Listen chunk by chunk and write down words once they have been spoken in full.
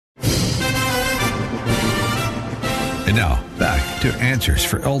And now, back to Answers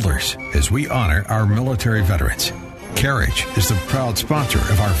for Elders as we honor our military veterans. Carriage is the proud sponsor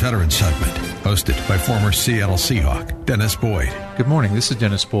of our Veterans segment, hosted by former Seattle Seahawk Dennis Boyd. Good morning. This is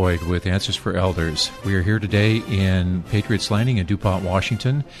Dennis Boyd with Answers for Elders. We are here today in Patriots Landing in DuPont,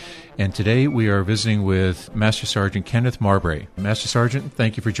 Washington, and today we are visiting with Master Sergeant Kenneth Marbrae. Master Sergeant,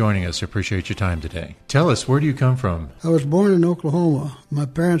 thank you for joining us. I appreciate your time today. Tell us, where do you come from? I was born in Oklahoma. My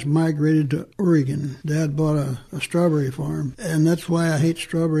parents migrated to Oregon. Dad bought a strawberry farm, and that's why I hate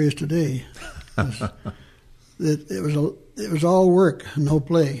strawberries today. It was all work, no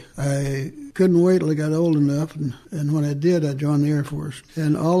play. I couldn't wait till I got old enough, and when I did, I joined the Air Force.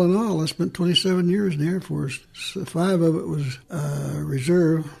 And all in all, I spent 27 years in the Air Force. 5 of it was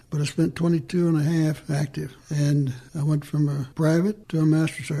reserve, but I spent 22 and a half active. And I went from a private to a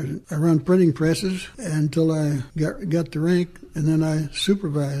master sergeant. I run printing presses until I got the rank, and then I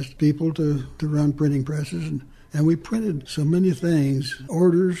supervised people to run printing presses. And we printed so many things,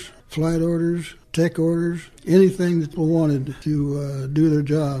 orders, flight orders, tech orders, anything that people wanted to do their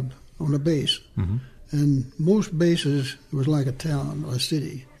job on a base. Mm-hmm. And most bases was like a town, a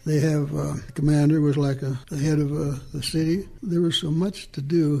city. They have a commander was like the head of the city. There was so much to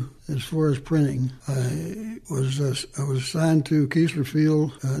do as far as printing. I was assigned to Keesler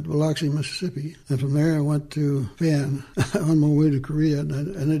Field at Biloxi, Mississippi, and from there I went to Japan on my way to Korea.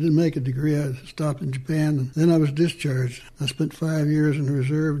 And I didn't make it to Korea. I stopped in Japan, and then I was discharged. I spent 5 years in the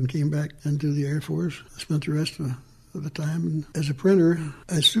reserve and came back into the Air Force. I spent the rest of the time. And as a printer,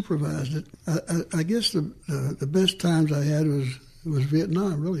 I supervised it. I guess the best times I had was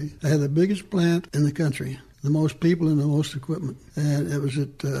Vietnam, really. I had the biggest plant in the country, the most people and the most equipment. And it was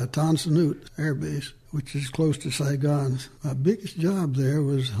at Tan Son Nhut Air Base, which is close to Saigon. My biggest job there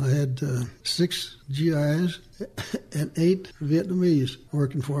was I had 6 GIs and 8 Vietnamese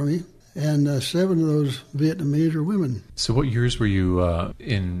working for me. And 7 of those Vietnamese are women. So what years were you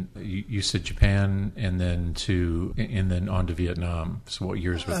in? You said Japan and then on to Vietnam. So what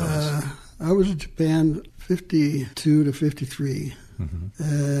years were those? I was in Japan 52 to 53, mm-hmm.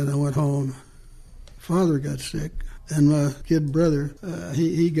 And I went home. Father got sick, and my kid brother,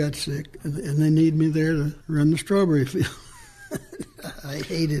 he got sick, and they need me there to run the strawberry field. I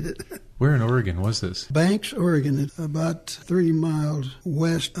hated it. Where in Oregon was this? Banks, Oregon. It's about 30 miles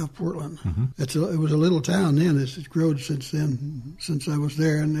west of Portland. Mm-hmm. It was a little town then. It's grown since then, since I was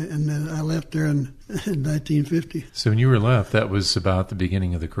there, and I left there in 1950. So when you were left, that was about the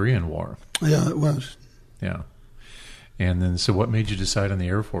beginning of the Korean War. Yeah, it was. Yeah. And then, so what made you decide on the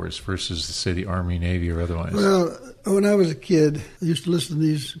Air Force versus, say, the Army, Navy, or otherwise? Well, when I was a kid, I used to listen to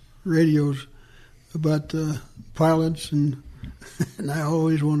these radios about pilots, and I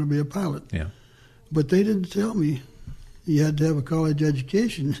always wanted to be a pilot. Yeah. But they didn't tell me you had to have a college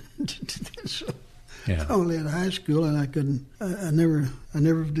education. So yeah. I only had high school, and I couldn't. I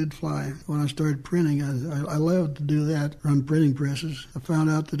never did fly. When I started printing, I loved to do that, run printing presses. I found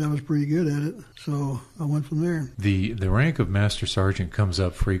out that I was pretty good at it, so I went from there. The rank of Master Sergeant comes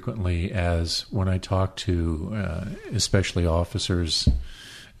up frequently as when I talk to especially officers,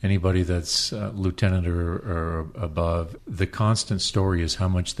 anybody that's lieutenant or above, the constant story is how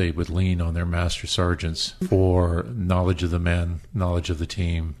much they would lean on their master sergeants for knowledge of the men, knowledge of the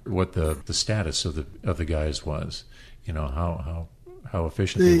team, what the status of the guys was, how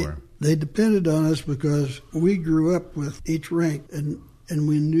efficient they were. They depended on us because we grew up with each rank, and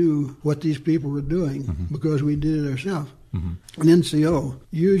we knew what these people were doing, mm-hmm. because we did it ourselves. Mm-hmm. An NCO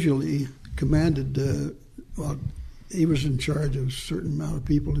usually commanded, he was in charge of a certain amount of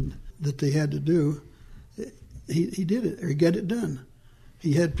people that they had to do. He did it, or he got it done.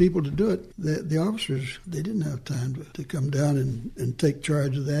 He had people to do it. The officers, they didn't have time to come down and take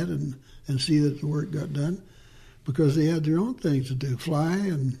charge of that and see that the work got done, because they had their own things to do, fly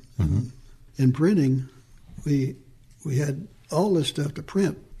and mm-hmm. in printing. We had all this stuff to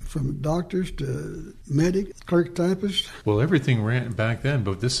print, from doctors to medic, clerk, typist. Well, everything ran back then,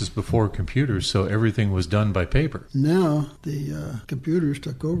 but this is before computers, so everything was done by paper. Now the computers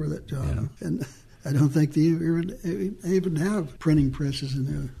took over that job, yeah. And I don't think they even have printing presses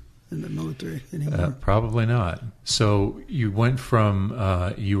in the military anymore. Probably not. So you went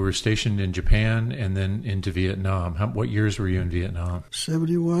from, you were stationed in Japan and then into Vietnam. What years were you in Vietnam?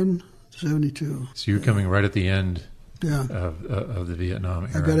 71, 72. So you're coming right at the end. Yeah. Of the Vietnam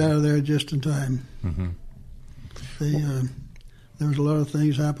era. I got out of there just in time. Mm-hmm. There was a lot of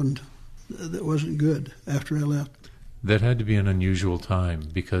things happened that wasn't good after I left. That had to be an unusual time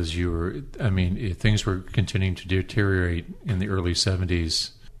because things were continuing to deteriorate in the early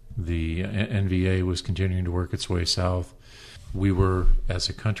 70s. The NVA was continuing to work its way south. We were, as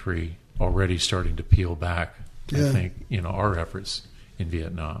a country, already starting to peel back Yeah. I think, our efforts in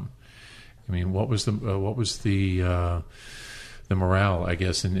Vietnam. I mean, what was the morale, I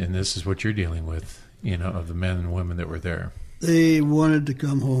guess, and this is what you're dealing with, of the men and women that were there? They wanted to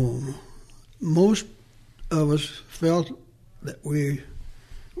come home. Most of us felt that we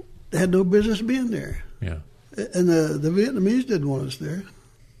had no business being there. Yeah. And the Vietnamese didn't want us there.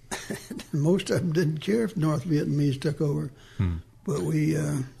 Most of them didn't care if North Vietnamese took over. But we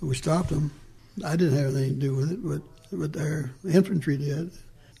stopped them. I didn't have anything to do with it, but our infantry did.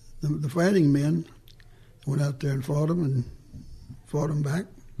 The fighting men went out there and fought them back.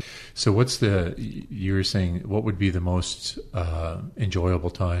 So you were saying, what would be the most enjoyable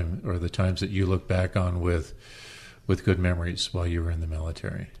time, or the times that you look back on with good memories while you were in the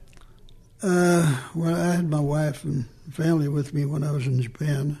military? Well, I had my wife and family with me when I was in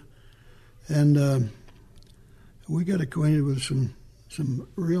Japan, and we got acquainted with some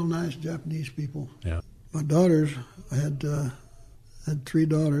real nice Japanese people. Yeah. My daughters, I had 3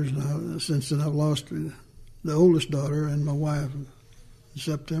 daughters now. Since then, I've lost the oldest daughter and my wife. In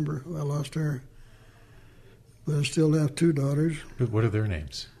September, I lost her, but I still have 2 daughters. What are their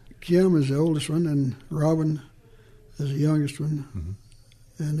names? Kim is the oldest one, and Robin is the youngest one. Mm-hmm.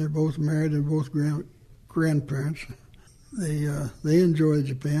 And they're both married. They're both grandparents. They enjoyed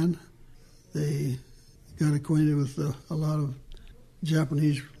Japan. They got acquainted with a lot of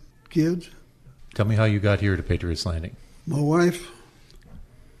Japanese kids. Tell me how you got here to Patriots Landing. My wife,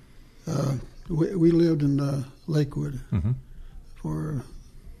 we lived in Lakewood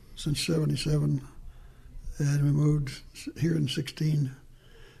since 1977, and we moved here in 2016.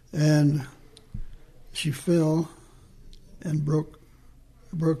 And she fell and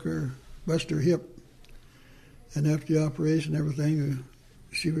busted her hip. And after the operation and everything,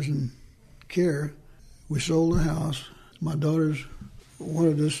 she was in care. We sold the house. My daughters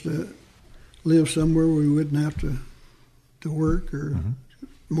wanted us to live somewhere where we wouldn't have to work or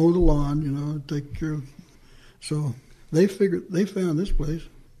mow the lawn, take care of. So they found this place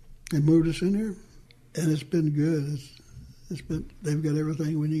and moved us in here, and it's been good. They've got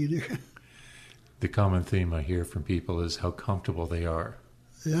everything we need here. The common theme I hear from people is how comfortable they are.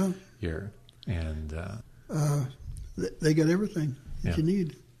 Yeah. Here, and they got everything that you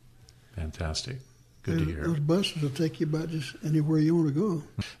need. Fantastic. Good to hear. Those buses will take you about just anywhere you want to go.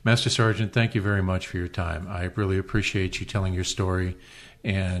 Master Sergeant, thank you very much for your time. I really appreciate you telling your story,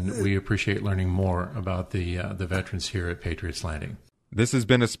 and we appreciate learning more about the veterans here at Patriots Landing. This has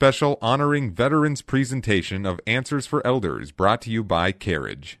been a special honoring veterans presentation of Answers for Elders, brought to you by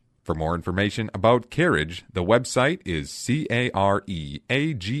Carriage. For more information about Carriage, the website is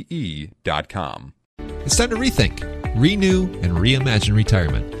careage.com. It's time to rethink, renew, and reimagine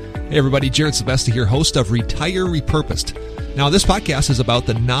retirement. Hey everybody, Jared Sebesta here, host of Retire Repurposed. Now, this podcast is about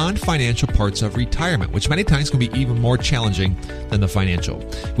the non-financial parts of retirement, which many times can be even more challenging than the financial.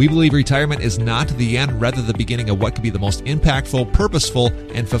 We believe retirement is not the end, rather the beginning of what could be the most impactful, purposeful,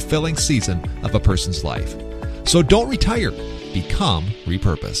 and fulfilling season of a person's life. So don't retire, become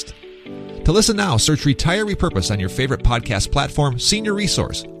repurposed. To listen now, search Retire Repurposed on your favorite podcast platform, Senior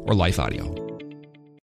Resource, or Life Audio.